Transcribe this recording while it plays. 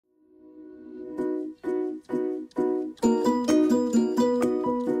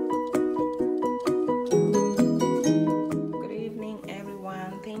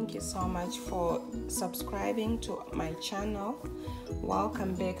subscribing to my channel.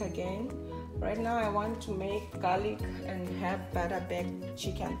 Welcome back again. Right now I want to make garlic and herb butter baked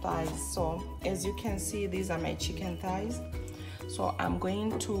chicken thighs. So as you can see, these are my chicken thighs. So I'm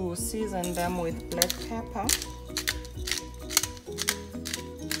going to season them with black pepper.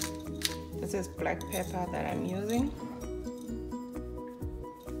 This is black pepper that I'm using.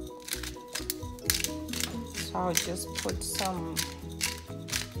 So I'll just put some,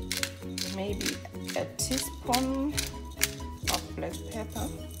 maybe a teaspoon of black pepper.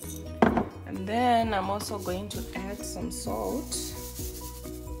 And then I'm also going to add some salt.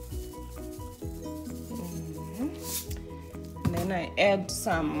 And then I add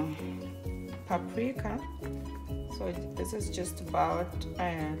some paprika. So this is just about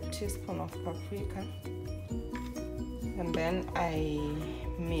a teaspoon of paprika. And then I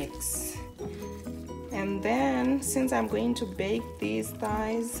mix. And then since I'm going to bake these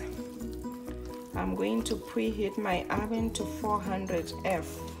thighs, I'm going to preheat my oven to 400 F.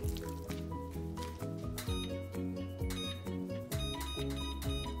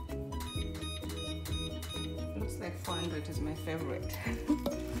 Looks like 400 is my favorite.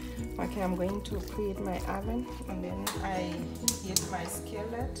 Okay, I'm going to preheat my oven, and then I heat my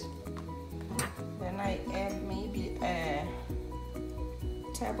skillet. Then I add maybe a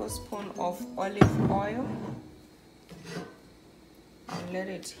tablespoon of olive oil and let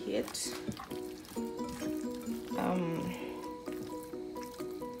it heat.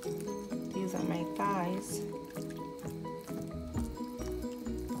 These are my thighs.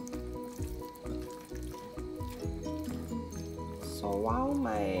 So while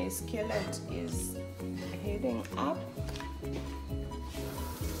my skillet is heating up,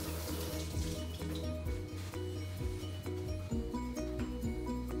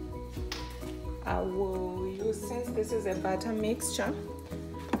 I will use, since this is a butter mixture,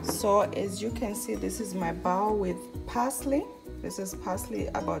 so as you can see, this is my bowl with parsley. This is parsley,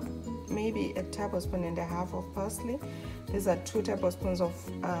 about maybe a tablespoon and a half of parsley. These are 2 tablespoons of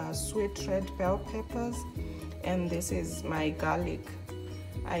sweet red bell peppers, and this is my garlic.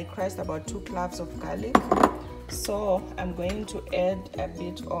 I crushed about 2 cloves of garlic. So I'm going to add a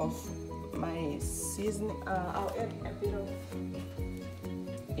bit of my seasoning. I'll add a bit of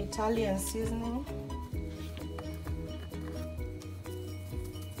Italian seasoning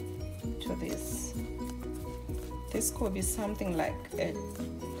to this. This could be something like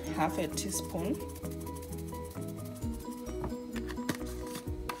half a teaspoon.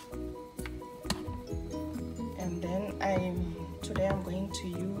 And then today I'm going to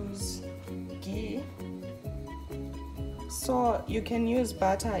use ghee. So you can use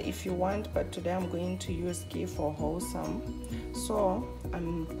butter if you want, but today I'm going to use ghee for wholesome. So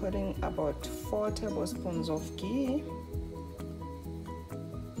I'm putting about 4 tablespoons of ghee.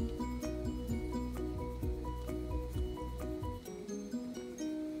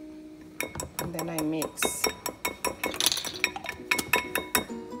 And then I mix.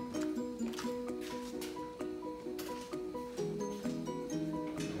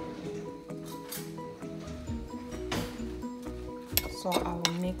 So I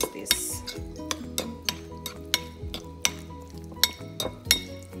will mix this.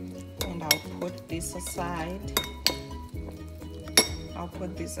 And I'll put this aside. I'll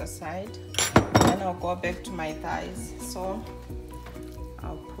put this aside. Then I'll go back to my thighs. So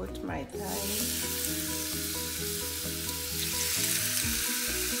I'll put my thighs.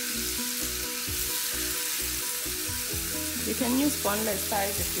 You can use boneless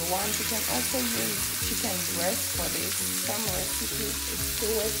thighs if you want. You can also use chicken breast for this. Some recipes it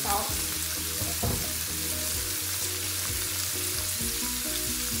still works out.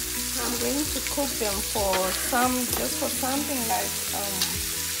 I'm going to cook them for just for something like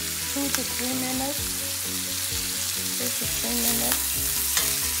 2 to 3 minutes. 2 to 3 minutes.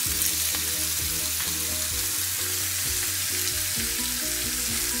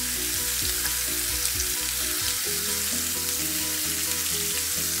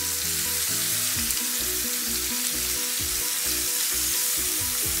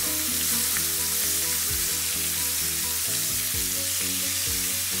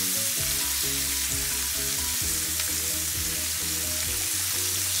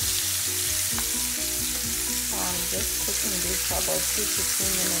 Just cooking this for about 2 to 3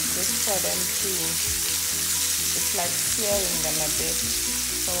 minutes, just for them to, it's like searing them a bit.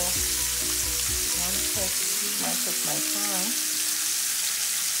 So I won't take much of my time.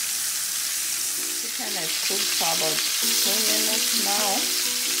 Chicken is cooked for about 2 minutes now.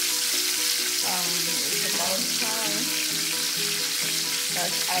 It's about time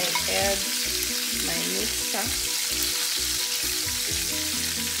that I add my mixture.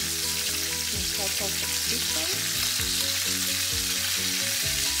 of the chicken.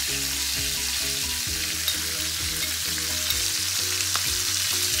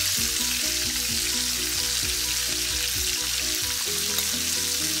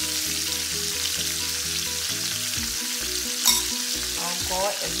 Go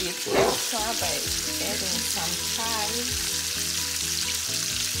a bit extra by adding some chives.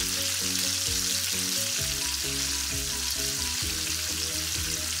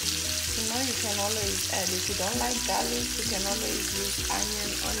 You know, you can always add, if you don't like garlic, you can always use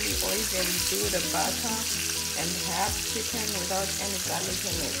onion only, or even do the butter and have chicken without any garlic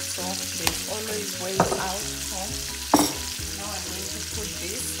in it. So there's always ways out. So now I'm going to put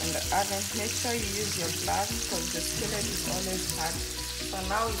this in the oven. Make sure you use your glass because the skillet is always hot. So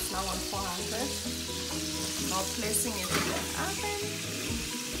now it's now on 400. Now placing it in the oven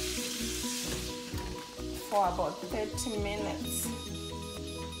for about 30 minutes.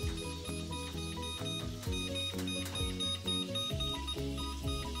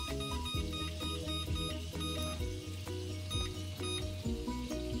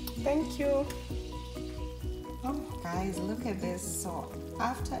 Thank you. Oh guys, look at this. So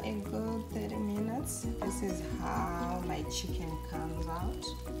after a good 30 minutes, this is how my chicken comes out.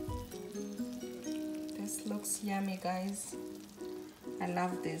 This looks yummy, guys. I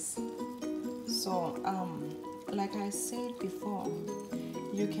love this. So like I said before,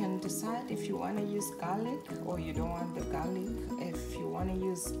 you can decide if you want to use garlic or you don't want the garlic. If you want to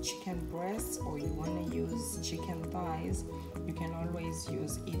use chicken breasts or you want to use chicken thighs, you can always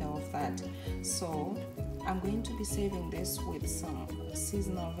use either of that. So I'm going to be serving this with some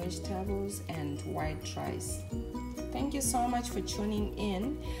seasonal vegetables and white rice. Thank you so much for tuning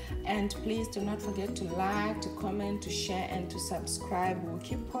in, and please do not forget to like, to comment, to share, and to subscribe. We'll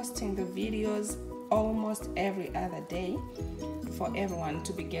keep posting the videos almost every other day for everyone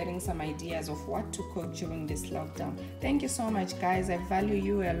to be getting some ideas of what to cook during this lockdown. Thank you so much, guys. I value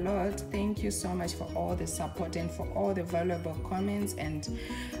you a lot. Thank you so much for all the support and for all the valuable comments and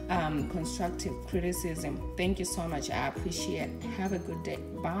constructive criticism. Thank you so much. I appreciate it. Have a good day.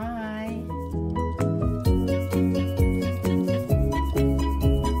 Bye.